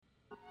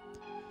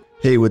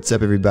Hey, what's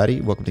up, everybody?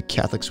 Welcome to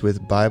Catholics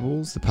with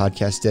Bibles, the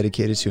podcast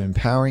dedicated to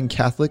empowering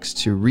Catholics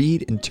to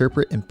read,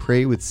 interpret, and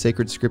pray with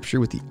sacred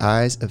scripture with the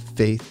eyes of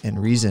faith and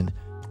reason.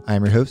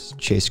 I'm your host,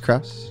 Chase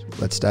Krause.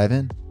 Let's dive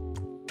in.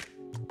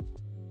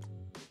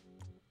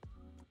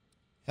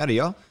 Howdy,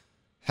 y'all.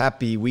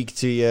 Happy week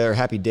to you, or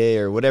happy day,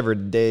 or whatever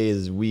day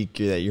is week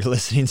that you're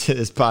listening to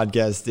this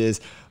podcast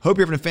is. Hope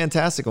you're having a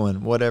fantastic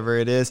one, whatever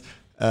it is.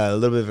 A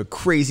little bit of a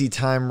crazy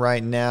time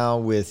right now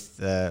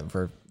with,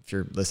 if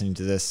you're listening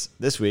to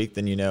this week,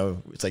 then you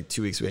know it's like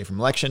 2 weeks away from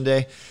Election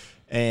Day.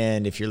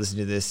 And if you're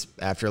listening to this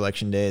after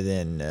Election Day,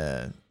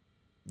 then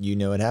you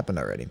know it happened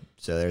already.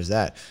 So there's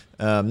that.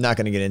 I'm not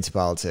going to get into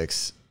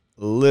politics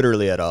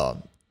literally at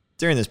all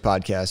during this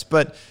podcast,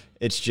 but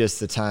it's just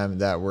the time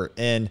that we're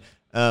in.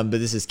 But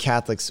this is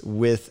Catholics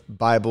with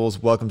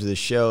Bibles. Welcome to the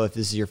show. If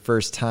this is your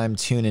first time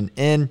tuning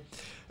in,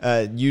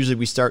 usually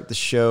we start the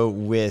show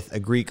with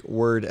a Greek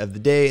word of the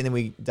day, and then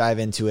we dive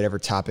into whatever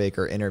topic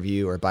or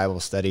interview or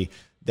Bible study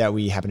that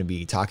we happen to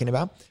be talking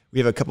about. We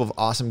have a couple of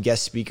awesome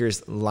guest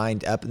speakers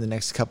lined up in the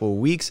next couple of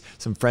weeks.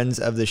 Some friends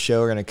of the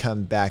show are going to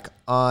come back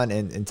on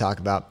and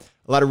talk about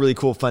a lot of really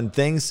cool, fun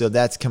things. So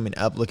that's coming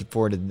up. Looking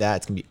forward to that.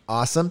 It's going to be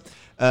awesome.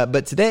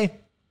 But today,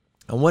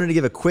 I wanted to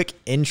give a quick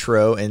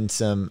intro and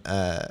some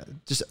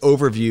just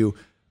overview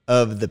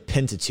of the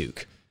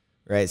Pentateuch,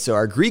 right? So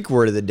our Greek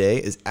word of the day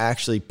is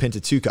actually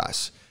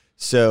Pentateuchos.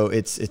 So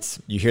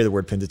it's you hear the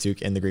word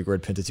Pentateuch and the Greek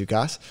word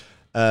Pentateuchos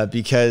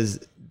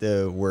because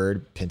the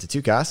word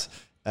Pentateuchos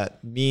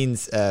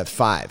means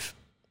five,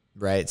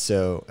 right?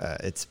 So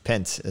it's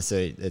pent, so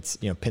it's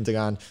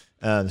pentagon.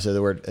 So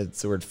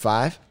it's the word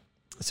five.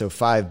 So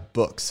 5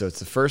 books. So it's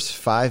the first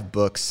 5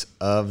 books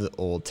of the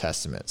Old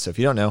Testament. So if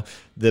you don't know,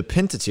 the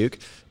Pentateuch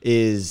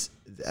is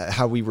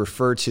how we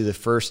refer to the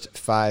first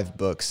 5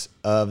 books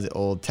of the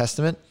Old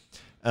Testament.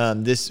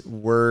 This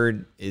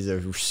word is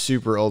a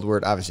super old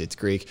word. Obviously, it's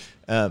Greek,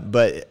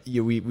 but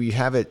we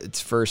have its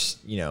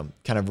first,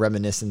 kind of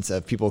reminiscence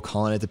of people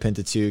calling it the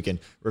Pentateuch and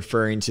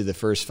referring to the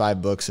first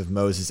 5 books of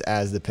Moses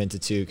as the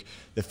Pentateuch.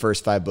 The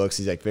first 5 books,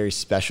 these like very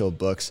special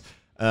books,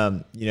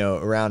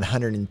 around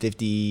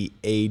 150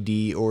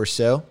 AD or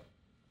so.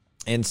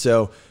 And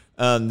so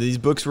these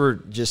books were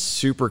just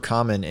super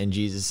common in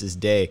Jesus's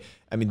day.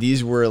 I mean,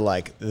 these were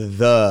like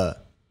the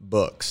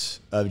books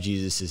of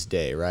Jesus's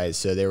day, right?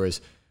 So there was,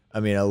 a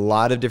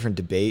lot of different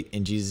debate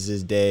in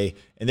Jesus's day,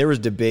 and there was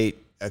debate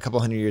a couple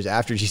hundred years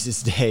after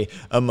Jesus' day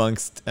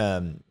amongst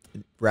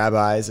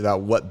rabbis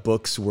about what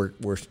books were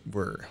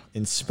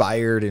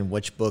inspired and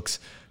which books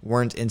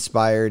weren't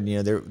inspired.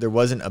 There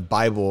wasn't a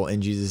Bible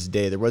in Jesus'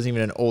 day. There wasn't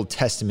even an Old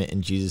Testament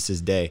in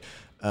Jesus' day.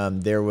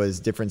 There was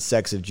different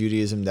sects of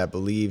Judaism that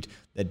believed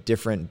that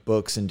different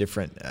books and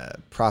different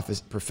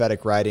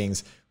prophetic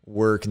writings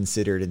were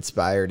considered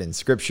inspired in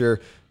Scripture.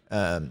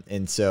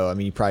 And so,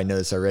 you probably know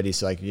this already.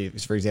 So,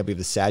 for example, you have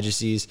the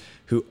Sadducees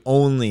who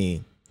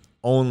only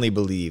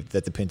believed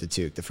that the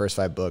Pentateuch, the first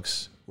 5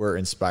 books, were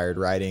inspired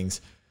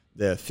writings.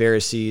 The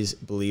Pharisees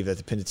believed that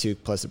the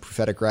Pentateuch plus the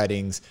prophetic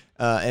writings,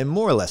 and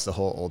more or less the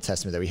whole Old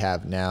Testament that we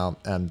have now,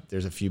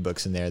 there's a few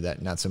books in there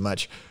that not so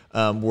much,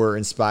 were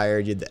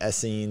inspired. You had the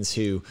Essenes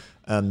who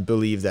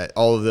believed that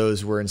all of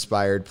those were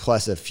inspired,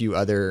 plus a few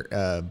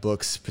other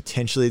books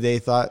potentially they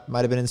thought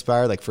might have been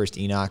inspired, like First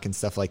Enoch and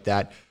stuff like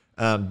that.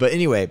 But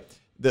anyway,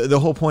 the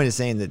whole point is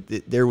saying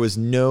that there was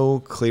no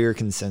clear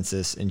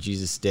consensus in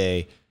Jesus'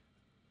 day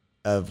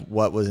of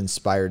what was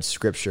inspired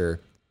Scripture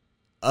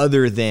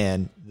other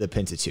than the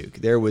Pentateuch.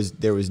 There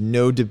was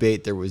no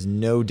debate. There was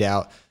no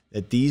doubt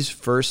that these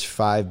first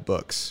 5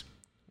 books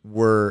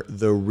were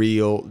the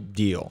real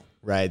deal,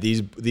 right?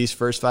 These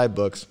first 5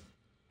 books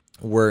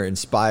were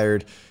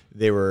inspired.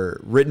 They were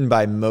written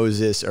by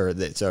Moses, so we're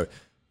going to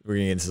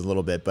get into this a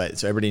little bit, but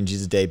so everybody in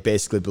Jesus' day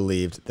basically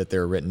believed that they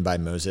were written by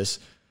Moses.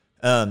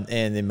 And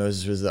then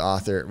Moses was the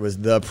author, was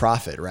the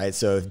prophet, right?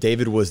 So if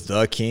David was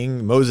the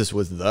king, Moses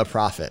was the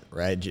prophet,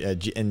 right?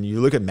 And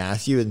you look at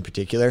Matthew in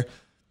particular,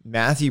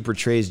 Matthew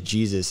portrays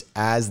Jesus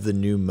as the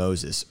new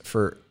Moses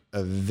for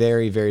a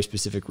very, very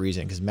specific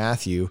reason, because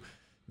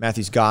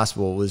Matthew's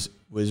gospel was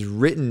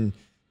written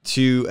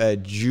to a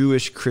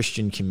Jewish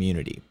Christian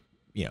community,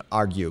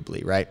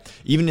 arguably, right?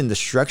 Even in the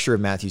structure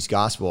of Matthew's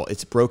gospel,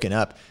 it's broken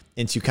up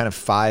into kind of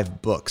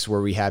 5 books where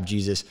we have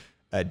Jesus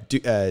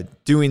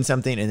doing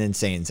something and then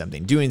saying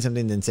something, doing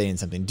something, then saying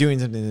something, doing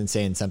something, then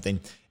saying something.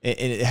 And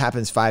it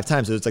happens 5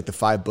 times. So it's like the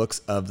 5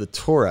 books of the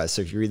Torah.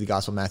 So if you read the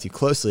Gospel of Matthew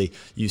closely,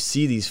 you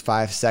see these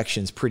 5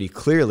 sections pretty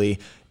clearly.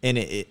 And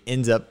it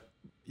ends up,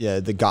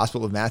 the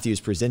Gospel of Matthew is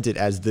presented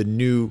as the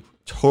new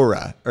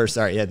Torah,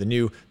 the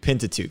new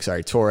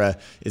Pentateuch. Torah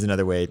is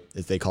another way,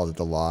 as they called it,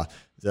 the law.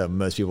 So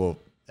most people,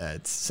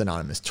 it's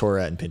synonymous.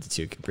 Torah and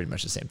Pentateuch are pretty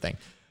much the same thing.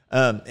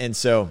 And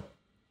so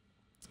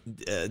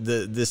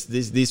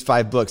these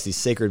 5 books, these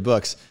sacred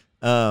books,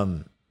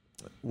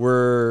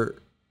 were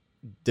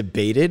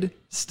debated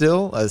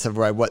still as to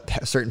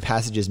what certain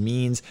passages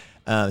means,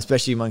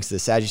 especially amongst the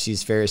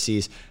Sadducees,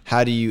 Pharisees.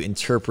 How do you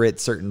interpret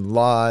certain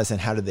laws and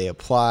how do they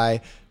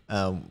apply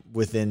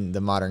within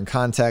the modern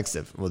context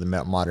of the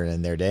modern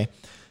in their day?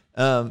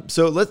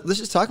 So let's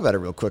just talk about it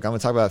real quick. I'm going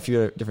to talk about a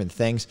few different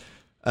things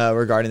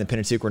regarding the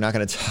Pentateuch. We're not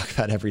going to talk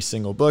about every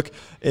single book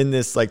in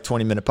this like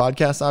 20-minute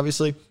podcast,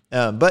 obviously.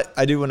 But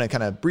I do want to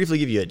kind of briefly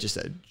give you just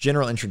a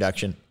general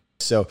introduction.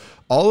 So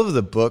all of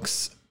the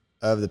books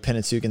of the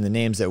Pentateuch and the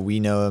names that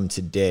we know them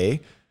today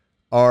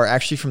are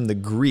actually from the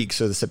Greek,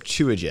 so the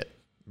Septuagint,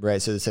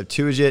 right? So the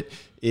Septuagint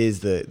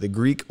is the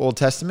Greek Old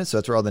Testament, so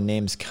that's where all the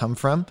names come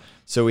from.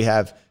 So we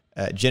have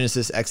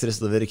Genesis,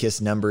 Exodus,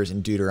 Leviticus, Numbers,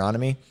 and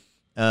Deuteronomy.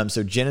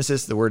 So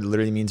Genesis, the word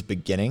literally means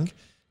beginning.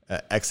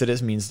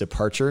 Exodus means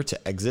departure,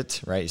 to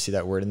exit, right? You see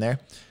that word in there.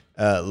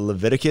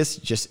 Leviticus,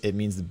 it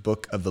means the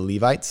book of the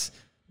Levites.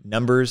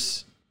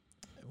 Numbers,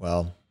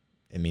 well,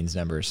 it means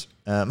numbers.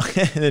 And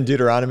then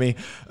Deuteronomy,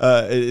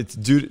 it's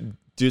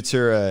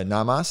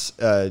Deuteronomos.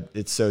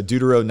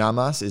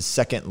 Deuteronomos is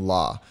second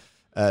law.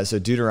 So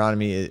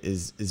Deuteronomy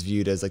is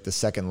viewed as like the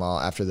second law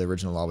after the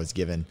original law was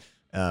given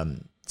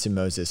to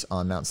Moses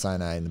on Mount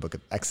Sinai in the book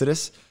of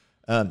Exodus.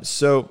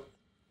 So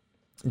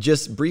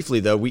just briefly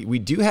though, we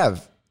do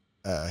have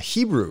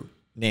Hebrew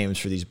names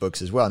for these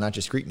books as well, not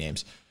just Greek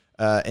names.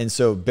 And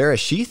so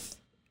Bereshith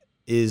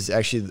is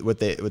actually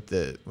what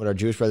our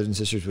Jewish brothers and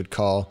sisters would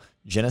call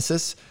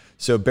Genesis.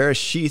 So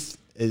Bereshith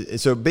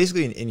so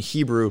basically in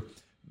Hebrew,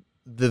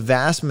 the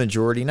vast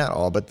majority, not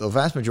all, but the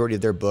vast majority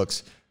of their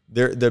books,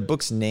 their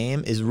book's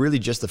name is really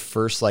just the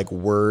first like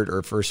word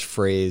or first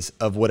phrase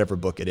of whatever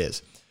book it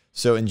is.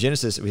 So in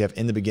Genesis, we have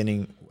in the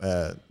beginning,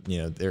 the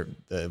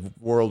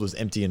world was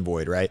empty and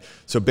void, right?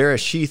 So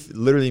Bereshith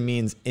literally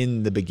means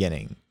in the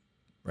beginning,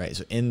 right?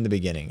 So in the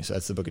beginning. So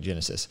that's the book of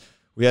Genesis.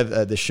 We have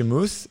the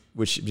Shemuth,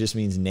 which just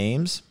means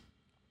names.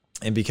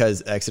 And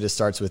because Exodus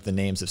starts with the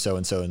names of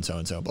so-and-so and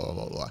so-and-so, blah,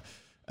 blah, blah,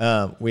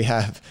 blah. We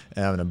have,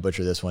 and I'm going to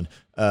butcher this one,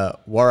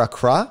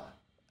 Warakra.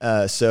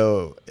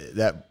 So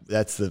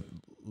that's the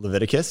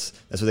Leviticus.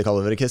 That's what they call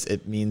Leviticus.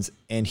 It means,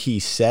 and he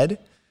said.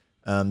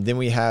 Then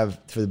we have,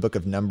 for the book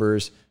of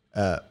Numbers,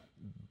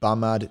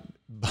 Bamidbar.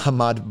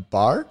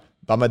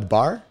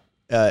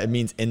 It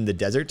means in the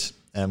desert,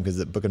 because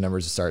the book of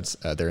Numbers starts,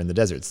 they're in the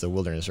desert. It's the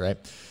wilderness, right?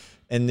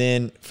 And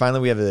then finally,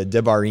 we have the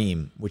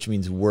Devarim, which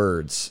means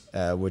words,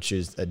 which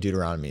is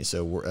Deuteronomy.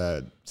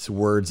 So it's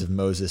words of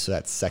Moses. So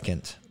that's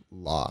second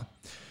law.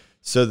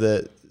 So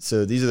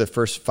these are the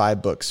first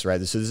 5 books, right?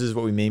 So this is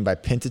what we mean by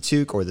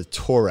Pentateuch or the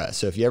Torah.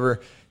 So if you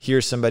ever hear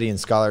somebody in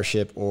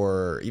scholarship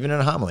or even in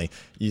a homily,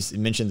 you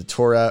mention the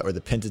Torah or the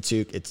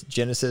Pentateuch, it's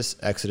Genesis,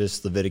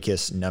 Exodus,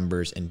 Leviticus,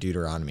 Numbers, and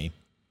Deuteronomy.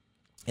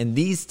 And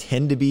these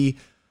tend to be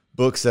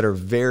books that are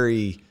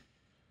very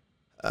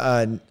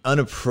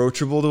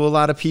unapproachable to a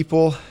lot of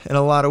people in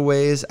a lot of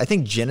ways. I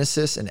think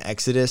Genesis and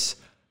Exodus,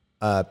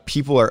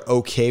 people are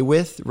okay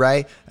with,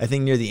 right? I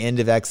think near the end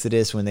of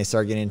Exodus, when they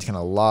start getting into kind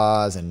of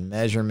laws and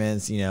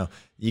measurements, you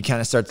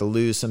kind of start to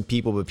lose some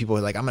people, but people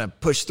are like, I'm going to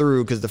push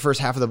through because the first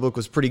half of the book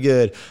was pretty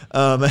good.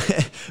 And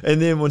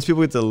then once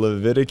people get to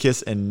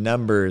Leviticus and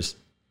Numbers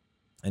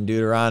and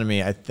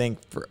Deuteronomy, I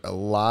think for a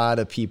lot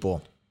of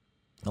people,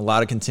 a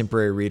lot of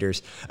contemporary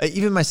readers,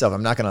 even myself,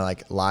 I'm not going to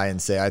like lie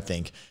and say, I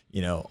think,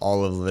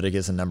 all of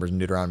Leviticus and Numbers and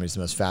Deuteronomy is the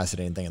most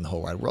fascinating thing in the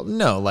whole wide world.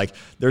 No, like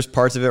there's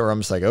parts of it where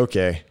I'm just like,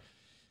 okay,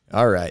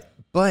 all right.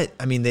 But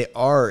I mean, they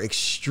are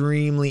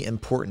extremely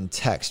important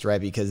texts, right?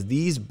 Because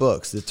these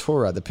books, the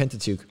Torah, the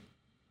Pentateuch,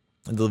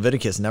 the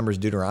Leviticus, Numbers,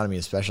 Deuteronomy,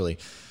 especially,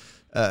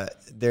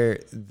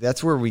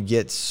 that's where we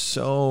get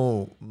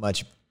so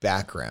much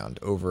background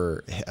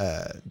over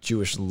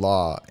Jewish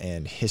law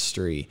and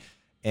history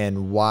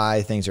and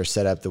why things are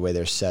set up the way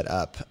they're set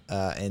up.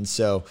 And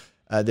so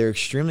they're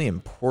extremely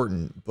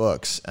important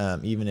books,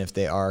 even if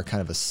they are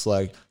kind of a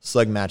slug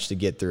match to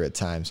get through at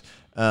times.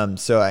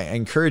 So I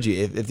encourage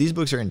you, if these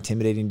books are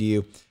intimidating to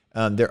you,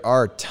 there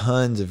are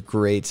tons of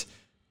great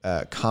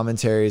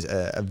commentaries,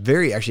 an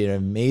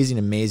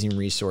amazing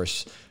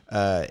resource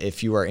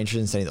if you are interested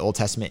in studying the Old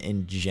Testament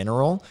in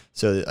general.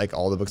 So like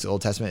all the books of the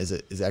Old Testament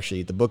is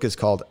actually, the book is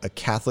called A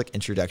Catholic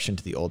Introduction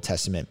to the Old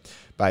Testament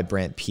by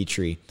Brant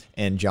Petrie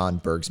and John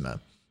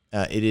Bergsma.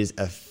 It is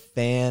a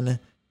fantastic,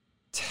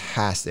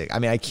 I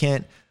mean, I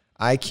can't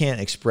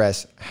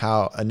express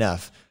how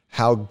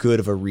good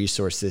of a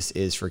resource this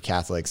is for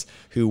Catholics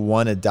who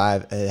want to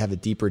have a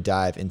deeper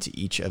dive into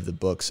each of the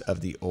books of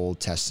the Old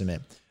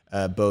Testament,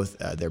 both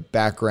their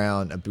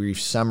background, a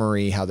brief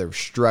summary, how they're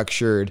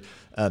structured,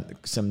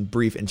 some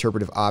brief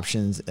interpretive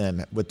options,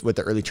 what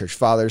the early church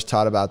fathers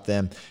taught about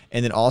them,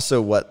 and then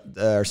also what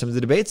are some of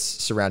the debates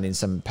surrounding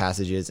some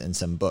passages and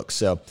some books.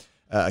 So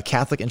A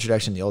Catholic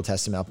Introduction to the Old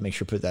Testament, I'll make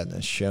sure to put that in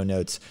the show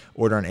notes,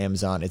 order on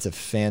Amazon. It's a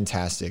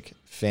fantastic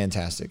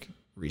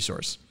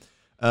resource.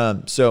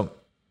 So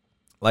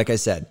like I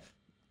said,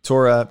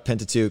 Torah,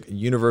 Pentateuch,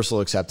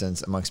 universal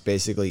acceptance amongst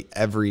basically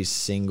every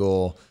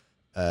single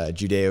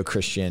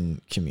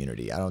Judeo-Christian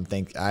community. I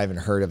haven't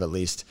heard of at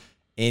least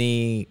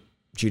any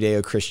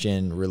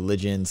Judeo-Christian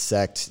religion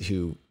sect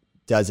who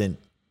don't,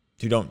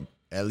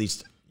 at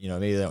least,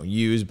 maybe they don't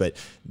use, but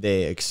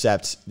they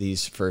accept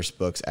these first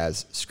books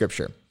as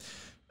scripture.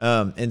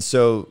 And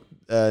so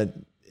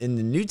in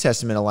the New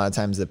Testament, a lot of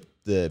times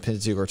the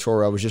Pentateuch or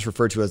Torah was just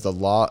referred to as the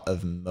law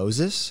of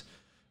Moses.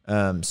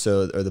 Or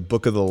the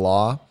book of the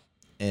law.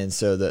 And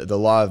so the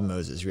law of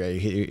Moses, right?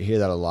 You hear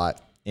that a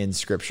lot in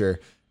scripture.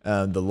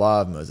 The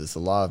law of Moses, the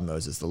law of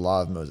Moses, the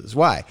law of Moses.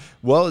 Why?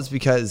 Well, it's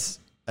because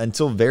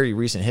until very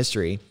recent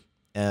history,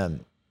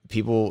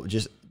 people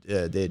just,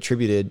 they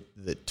attributed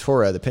the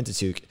Torah, the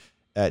Pentateuch,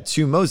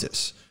 to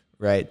Moses,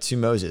 right? To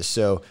Moses.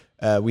 So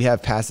we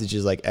have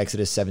passages like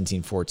Exodus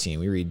 17:14.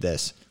 We read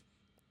this.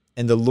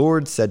 And the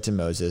Lord said to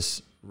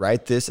Moses,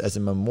 write this as a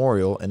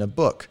memorial in a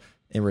book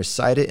and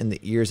recite it in the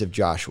ears of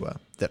Joshua,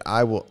 that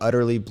I will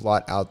utterly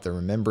blot out the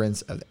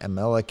remembrance of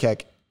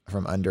Amalekech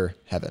from under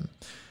heaven.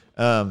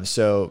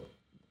 So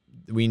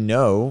we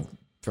know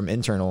from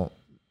internal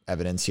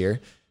evidence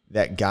here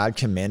that God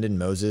commanded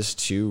Moses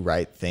to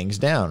write things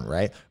down,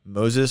 right?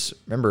 Moses,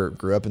 remember,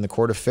 grew up in the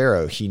court of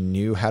Pharaoh. He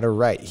knew how to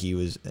write. He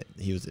was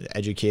an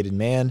educated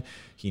man.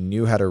 He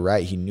knew how to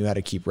write. He knew how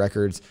to keep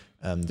records.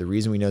 The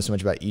reason we know so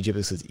much about Egypt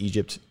is because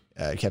Egypt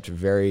kept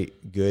very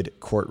good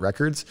court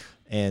records.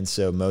 And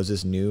so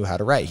Moses knew how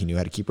to write. He knew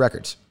how to keep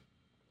records.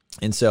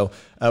 And so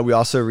we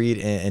also read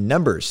in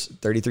Numbers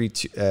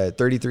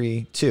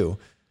 33:2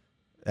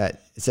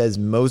 that it says,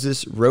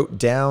 Moses wrote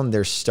down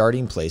their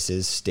starting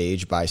places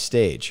stage by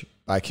stage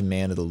by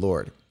command of the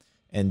Lord.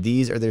 And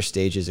these are their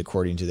stages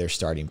according to their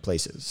starting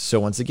places. So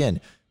once again,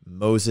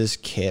 Moses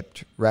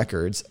kept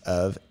records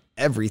of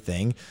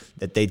everything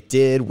that they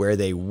did, where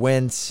they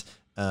went.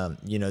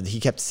 He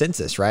kept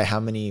census, right? How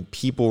many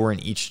people were in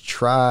each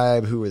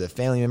tribe, who were the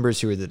family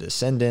members, who were the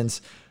descendants.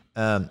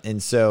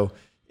 And so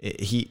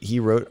he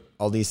wrote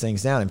all these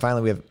things down. And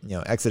finally, we have,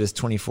 Exodus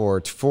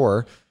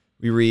 24:4,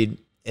 we read,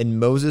 and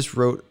Moses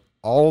wrote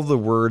all the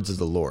words of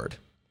the Lord.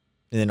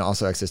 And then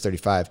also Exodus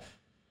 35.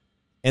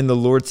 And the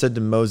Lord said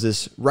to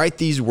Moses, write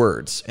these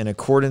words. In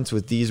accordance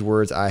with these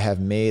words, I have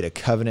made a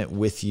covenant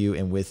with you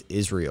and with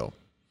Israel.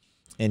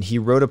 And he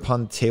wrote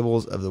upon the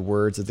tables of the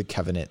words of the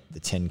covenant, the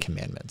 10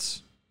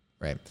 commandments,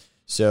 right?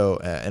 So,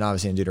 and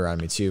obviously in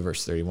Deuteronomy 2,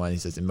 verse 31, he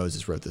says that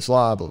Moses wrote this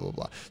law, blah, blah,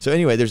 blah. So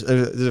anyway, there's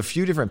a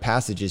few different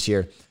passages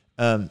here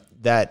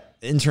that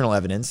internal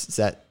evidence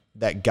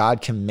that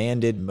God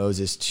commanded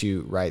Moses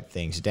to write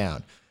things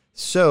down.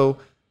 So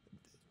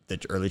the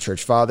early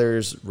church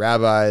fathers,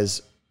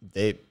 rabbis,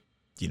 they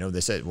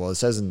said, well, it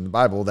says in the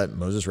Bible that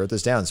Moses wrote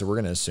this down. So we're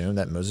going to assume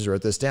that Moses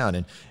wrote this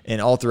down.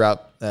 And all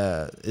throughout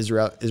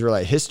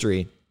Israelite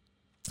history,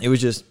 it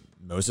was just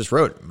Moses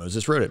wrote it,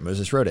 Moses wrote it,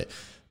 Moses wrote it.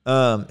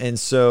 And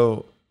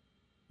so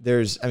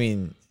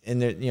in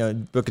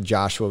the book of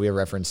Joshua, we have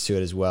reference to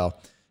it as well.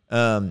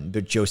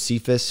 But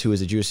Josephus, who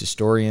is a Jewish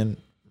historian,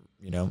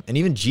 and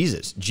even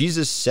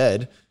Jesus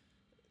said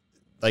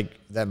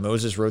that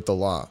Moses wrote the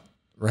law,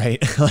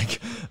 right?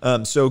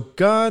 So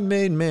God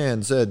made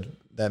man said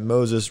that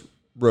Moses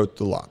wrote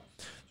the law.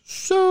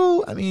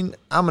 So, I'm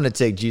going to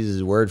take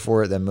Jesus' word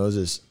for it that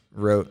Moses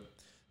wrote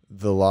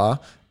the law.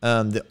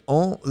 The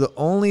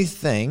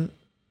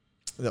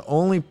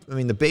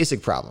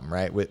basic problem,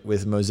 right,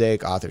 with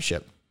Mosaic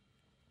authorship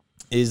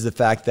is the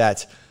fact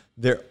that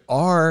there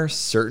are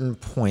certain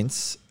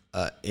points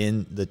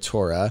in the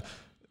Torah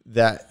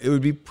that it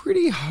would be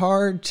pretty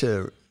hard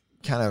to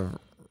kind of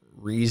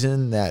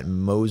reason that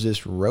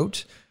Moses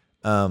wrote.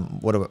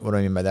 What do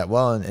I mean by that?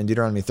 Well, in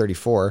Deuteronomy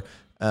 34,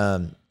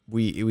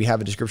 we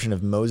have a description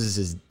of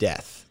Moses'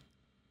 death,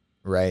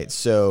 right?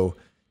 So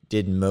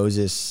did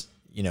Moses,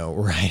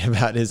 write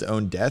about his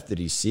own death? Did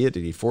he see it?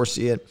 Did he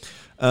foresee it?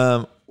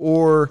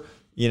 Or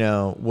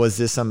was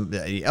this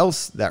somebody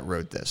else that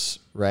wrote this,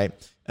 right?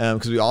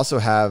 Because we also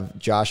have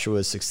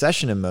Joshua's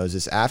succession of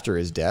Moses after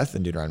his death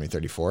in Deuteronomy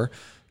 34.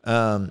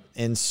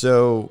 And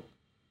so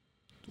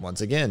once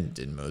again,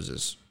 did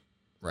Moses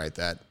write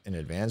that in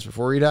advance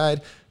before he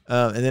died?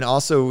 And then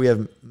also we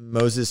have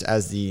Moses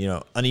as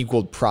the,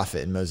 unequaled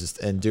prophet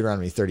in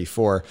Deuteronomy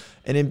 34.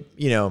 And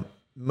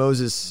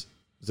Moses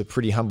was a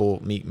pretty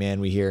humble, meek man,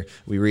 we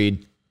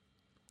read.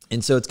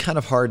 And so it's kind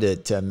of hard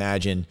to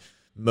imagine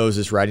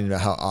Moses writing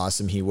about how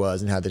awesome he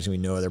was and how there's going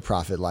to be no other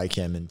prophet like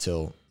him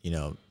until,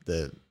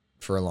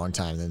 for a long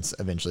time. Then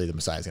eventually the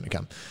Messiah is going to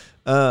come.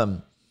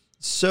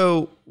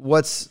 So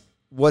what's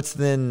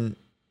then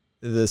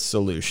the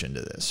solution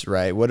to this,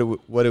 right? What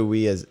do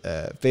we as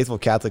faithful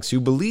Catholics who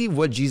believe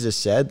what Jesus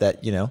said,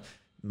 that,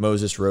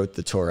 Moses wrote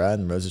the Torah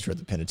and Moses wrote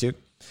the Pentateuch?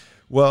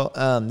 Well,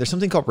 there's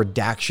something called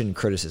redaction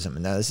criticism.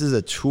 And now this is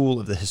a tool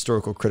of the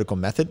historical critical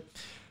method.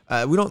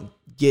 We don't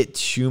get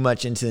too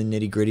much into the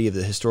nitty gritty of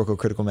the historical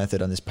critical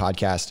method on this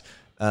podcast.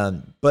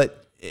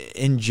 But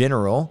in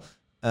general,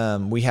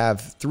 we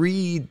have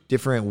three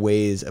different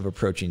ways of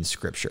approaching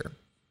scripture,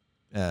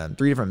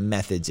 three different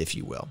methods, if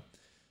you will.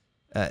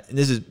 And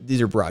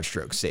these are broad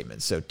stroke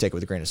statements, so take it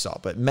with a grain of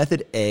salt. But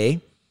method A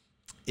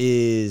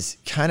is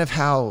kind of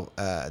how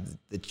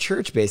the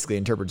church basically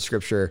interpreted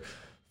scripture,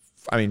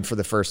 for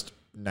the first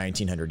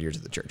 1900 years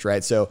of the church,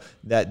 right? So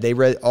that they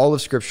read all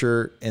of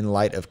scripture in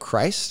light of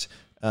Christ.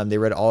 They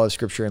read all of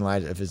scripture in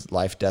light of his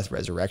life, death,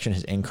 resurrection,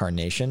 his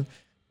incarnation,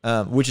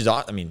 which is,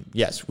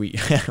 yes, we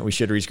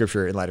should read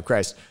scripture in light of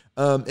Christ.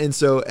 And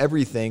so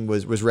everything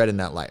was read in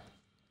that light.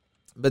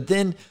 But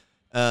then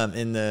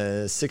in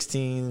the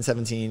 16,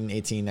 17,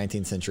 18,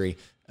 19th century,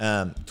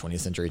 20th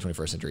century,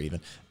 21st century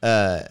even,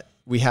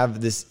 we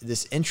have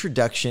this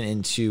introduction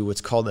into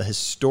what's called a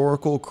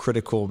historical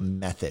critical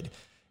method.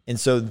 And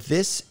so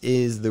this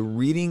is the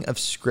reading of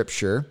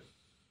Scripture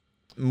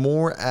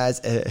more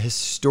as a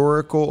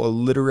historical or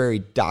literary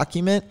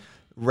document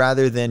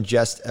rather than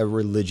just a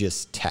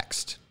religious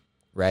text,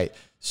 right?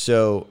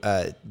 So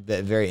that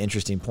very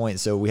interesting point.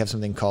 So we have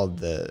something called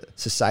the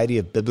Society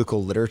of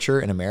Biblical Literature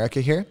in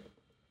America here.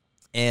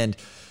 And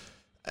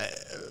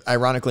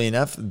ironically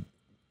enough,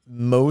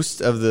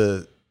 most of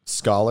the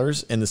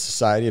scholars in the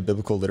Society of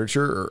Biblical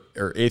Literature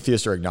are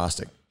atheist or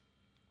agnostic.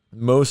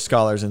 Most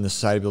scholars in the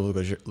Society of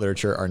Biblical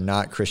Literature are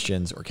not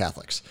Christians or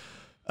Catholics,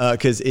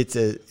 because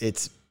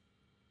it's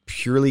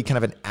purely kind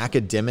of an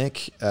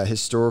academic,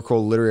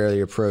 historical,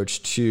 literary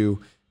approach to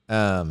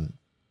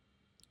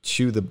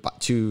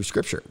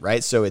Scripture,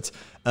 right? So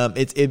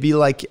it'd be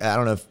like, I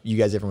don't know if you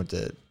guys ever went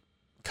to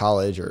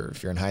college or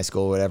if you're in high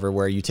school or whatever,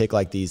 where you take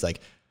like these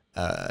like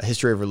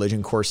history of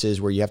religion courses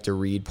where you have to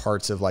read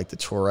parts of like the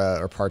Torah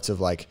or parts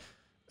of like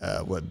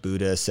what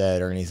Buddha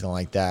said or anything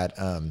like that.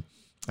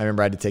 I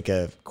remember I had to take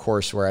a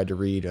course where I had to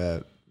read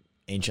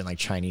ancient like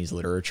Chinese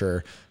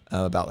literature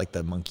about like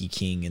the Monkey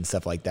King and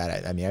stuff like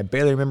that. I mean, I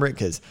barely remember it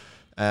because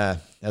that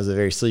was a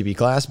very sleepy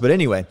class. But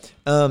anyway,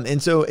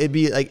 and so it'd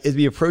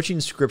be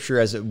approaching Scripture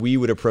as we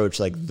would approach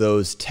like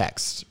those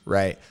texts,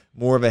 right?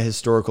 More of a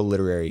historical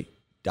literary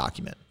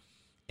document.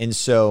 And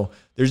so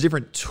there's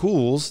different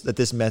tools that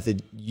this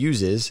method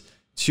uses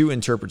to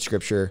interpret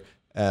Scripture.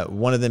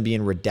 One of them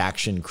being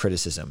redaction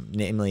criticism,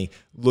 namely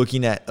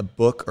looking at a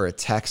book or a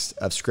text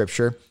of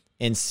Scripture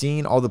and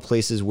seeing all the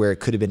places where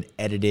it could have been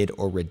edited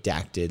or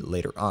redacted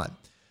later on.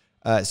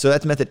 So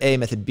that's method A.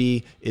 Method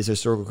B is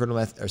historical critical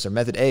method. Or sorry,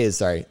 method A is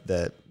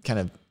the kind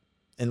of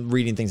and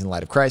reading things in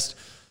light of Christ.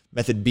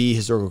 Method B,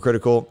 historical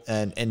critical,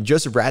 and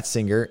Joseph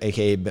Ratzinger,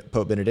 aka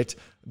Pope Benedict,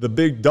 the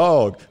big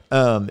dog.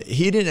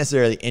 He didn't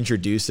necessarily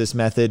introduce this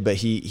method, but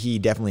he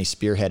definitely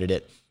spearheaded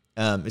it.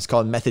 It's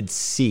called method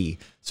C.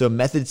 So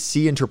method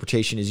C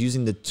interpretation is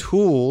using the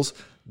tools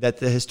that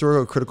the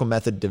historical critical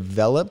method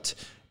developed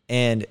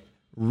and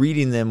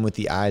reading them with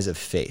the eyes of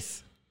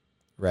faith,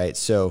 right?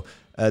 So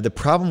the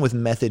problem with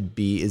method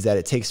B is that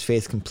it takes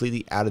faith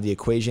completely out of the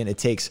equation. It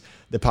takes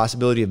the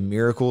possibility of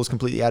miracles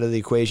completely out of the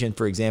equation.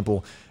 For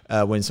example,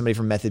 when somebody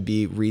from method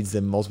B reads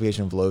the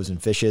multiplication of loaves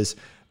and fishes,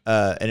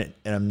 and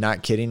I'm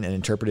not kidding, an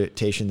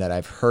interpretation that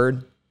I've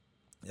heard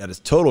that is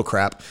total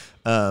crap,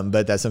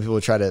 but that some people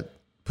try to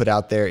put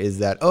out there is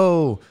that,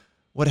 oh,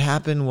 what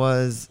happened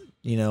was,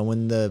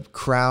 when the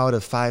crowd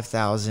of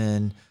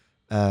 5,000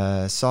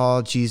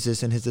 saw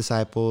Jesus and his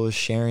disciples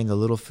sharing the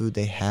little food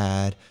they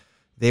had,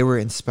 they were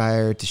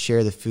inspired to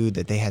share the food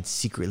that they had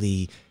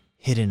secretly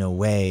hidden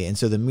away. And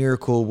so the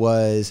miracle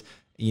was,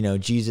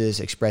 Jesus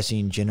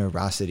expressing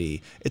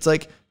generosity. It's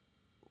like,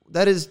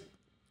 that is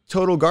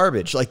total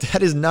garbage. Like,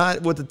 that is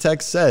not what the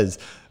text says.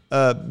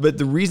 But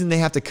the reason they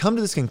have to come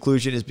to this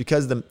conclusion is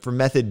because for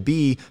method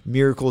B,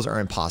 miracles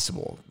are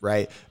impossible,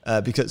 right?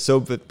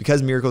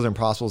 Because miracles are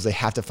impossible, they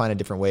have to find a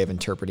different way of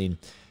interpreting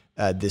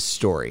this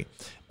story.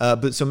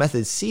 But so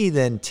method C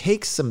then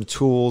takes some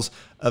tools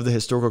of the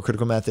historical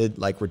critical method,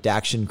 like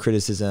redaction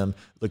criticism,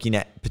 looking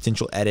at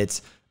potential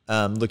edits,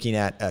 looking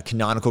at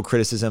canonical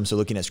criticism, so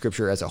looking at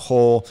Scripture as a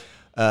whole.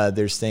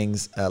 There's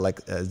things like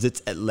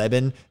Sitz et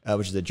Leben,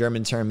 which is a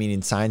German term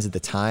meaning signs of the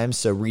times.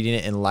 So reading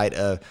it in light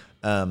of,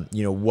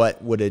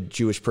 what would a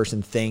Jewish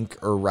person think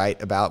or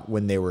write about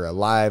when they were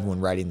alive when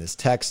writing this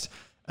text.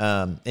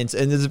 And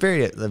there's a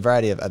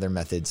variety of other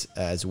methods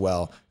as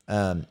well.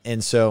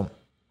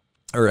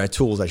 Or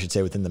tools, I should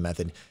say, within the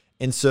method.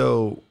 And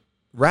so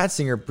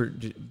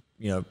Ratzinger,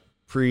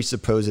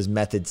 presupposes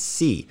method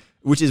C,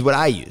 which is what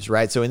I use,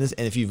 right? So and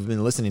if you've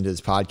been listening to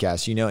this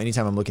podcast,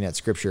 anytime I'm looking at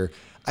Scripture,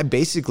 I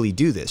basically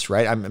do this,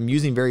 right? I'm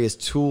using various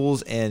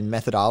tools and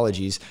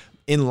methodologies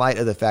in light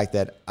of the fact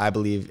that I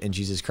believe in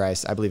Jesus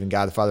Christ. I believe in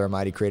God, the Father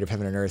Almighty, creator of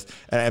heaven and earth.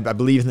 And I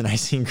believe in the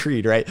Nicene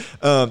Creed, right?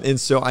 And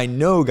so I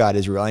know God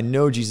is real. I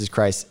know Jesus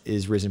Christ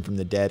is risen from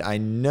the dead. I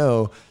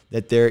know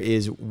that there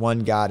is one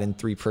God in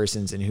three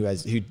persons, and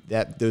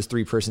that those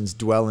three persons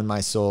dwell in my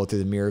soul through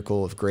the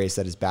miracle of grace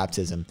that is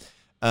baptism.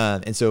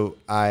 And so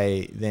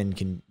I then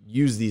can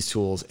use these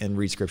tools and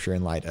read Scripture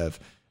in light of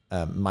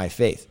my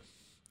faith.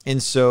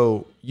 And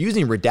so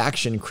using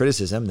redaction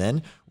criticism,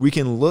 then we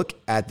can look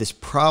at this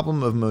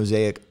problem of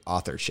Mosaic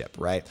authorship,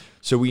 right?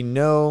 So we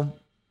know,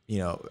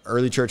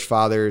 early church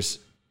fathers,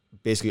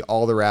 basically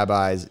all the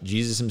rabbis,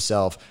 Jesus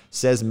himself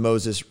says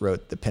Moses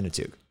wrote the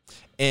Pentateuch.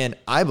 And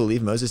I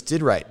believe Moses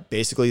did write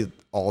basically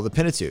all the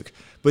Pentateuch.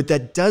 But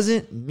that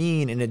doesn't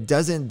mean, and it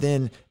doesn't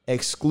then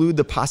exclude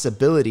the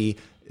possibility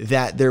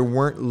that there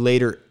weren't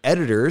later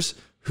editors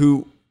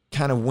who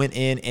kind of went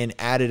in and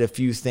added a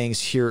few things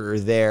here or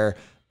there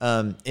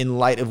in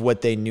light of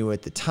what they knew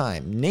at the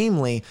time.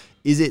 Namely,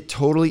 is it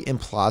totally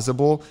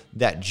implausible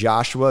that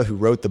Joshua, who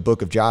wrote the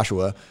book of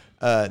Joshua,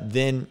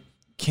 then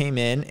came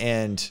in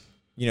and,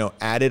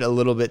 added a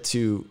little bit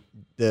to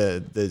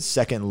the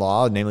second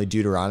law, namely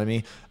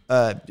Deuteronomy,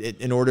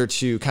 in order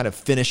to kind of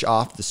finish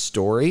off the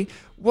story?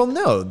 Well,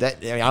 no,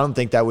 I don't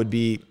think that would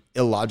be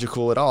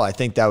illogical at all. I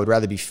think that would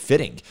rather be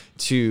fitting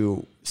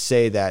to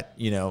say that,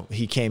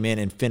 he came in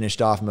and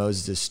finished off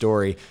Moses'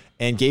 story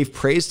and gave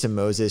praise to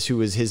Moses, who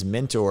was his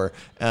mentor,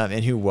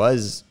 and who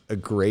was a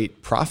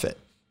great prophet,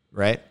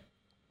 right?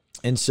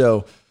 And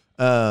so,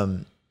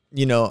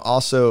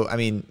 also,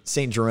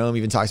 St. Jerome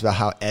even talks about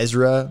how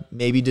Ezra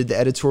maybe did the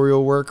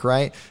editorial work,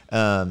 right?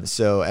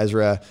 So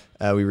Ezra,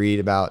 we read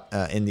about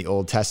in the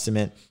Old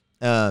Testament.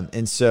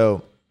 And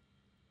so,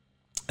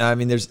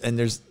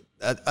 there's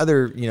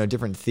other,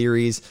 different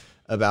theories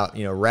about,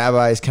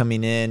 rabbis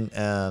coming in.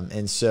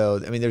 And so,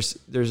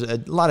 there's a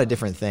lot of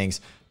different things,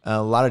 a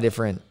lot of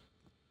different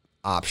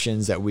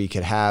options that we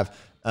could have.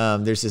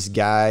 There's this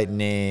guy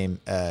named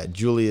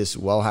Julius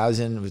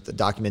Wellhausen with the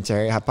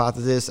documentary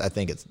hypothesis. I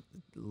think it's a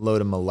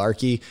load of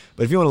malarkey,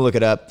 but if you want to look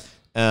it up,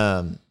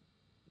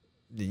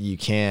 you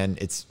can.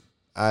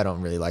 I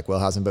don't really like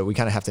Wellhausen, but we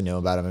kind of have to know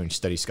about him when we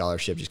study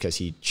scholarship, just because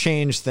he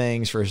changed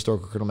things for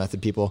historical critical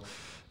method people.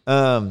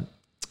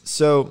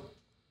 So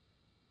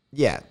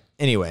yeah,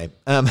 anyway,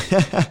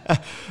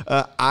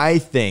 I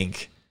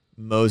think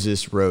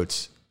Moses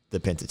wrote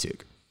the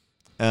Pentateuch.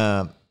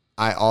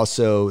 I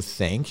also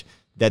think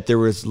that there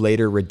was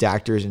later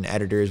redactors and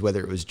editors,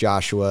 whether it was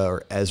Joshua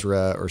or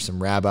Ezra or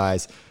some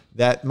rabbis,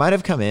 that might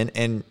have come in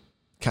and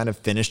kind of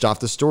finished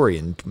off the story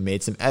and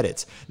made some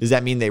edits. Does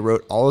that mean they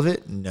wrote all of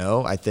it?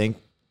 No, I think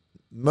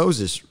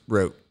Moses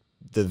wrote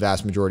the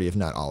vast majority, if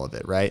not all of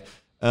it, right?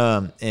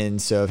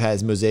 And so it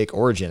has Mosaic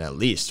origin at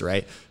least,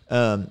 right?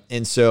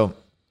 And so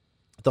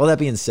with all that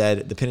being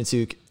said, the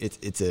Pentateuch,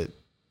 it's a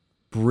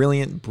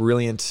brilliant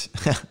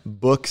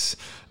books.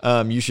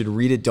 You should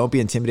read it. Don't be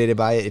intimidated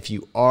by it. If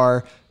you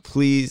are,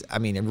 please, I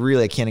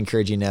can't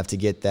encourage you enough to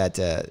get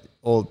that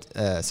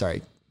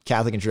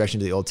Catholic Introduction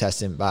to the Old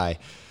Testament by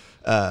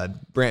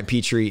Brant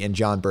Petrie and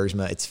John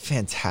Bergsma. It's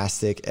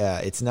fantastic.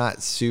 It's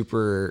not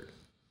super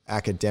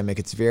academic.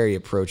 It's very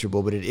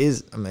approachable, but it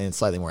is, it's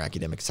slightly more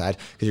academic side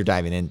because you're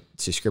diving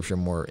into scripture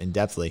more in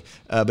depthly,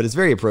 but it's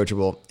very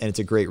approachable and it's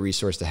a great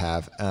resource to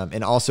have.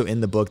 And also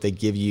in the book, they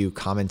give you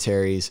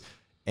commentaries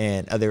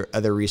and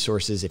other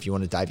resources if you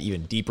want to dive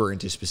even deeper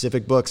into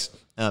specific books.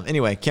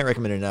 Anyway, can't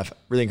recommend it enough.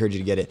 Really encourage you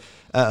to get it.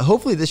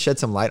 Hopefully this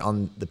sheds some light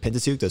on the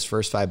Pentateuch, those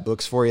first 5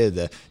 books for you,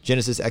 the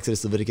Genesis,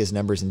 Exodus, Leviticus,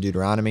 Numbers, and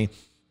Deuteronomy.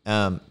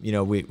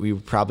 We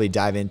probably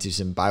dive into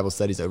some Bible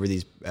studies over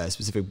these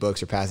specific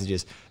books or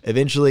passages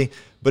eventually,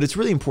 but it's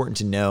really important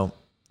to know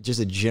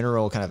just a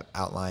general kind of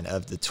outline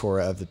of the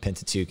Torah, of the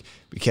Pentateuch,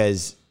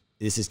 because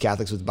this is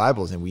Catholics with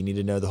Bibles and we need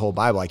to know the whole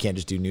Bible. I can't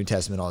just do New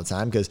Testament all the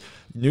time because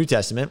New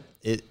Testament,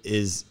 it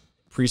is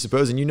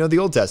presupposing the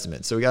Old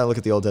Testament. So we got to look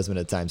at the Old Testament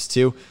at times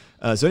too.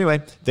 So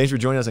anyway, thanks for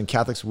joining us on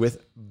Catholics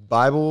with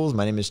Bibles.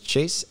 My name is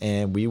Chase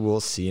and we will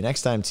see you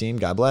next time, team.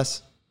 God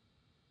bless.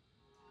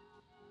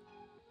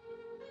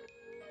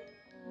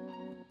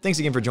 Thanks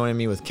again for joining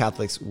me with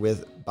Catholics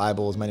with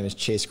Bibles. My name is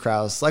Chase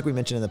Krause. Like we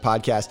mentioned in the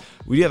podcast,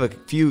 we do have a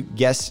few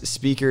guest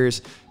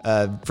speakers,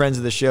 friends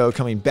of the show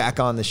coming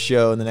back on the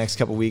show in the next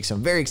couple weeks. So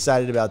I'm very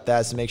excited about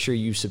that. So make sure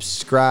you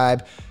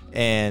subscribe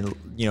and,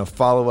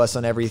 follow us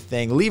on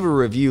everything. Leave a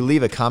review,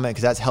 leave a comment,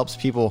 because that helps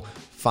people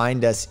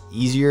find us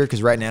easier.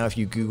 Because right now, if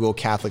you Google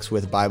Catholics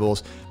with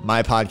Bibles,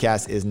 my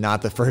podcast is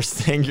not the first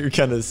thing you're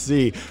going to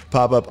see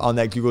pop up on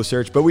that Google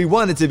search, but we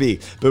want it to be.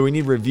 But we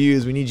need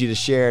reviews. We need you to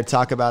share,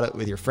 talk about it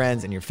with your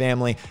friends and your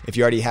family. If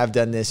you already have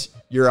done this,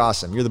 you're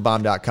awesome. You're the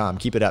bomb.com.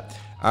 Keep it up.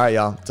 All right,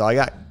 y'all. That's all I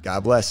got.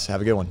 God bless.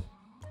 Have a good one.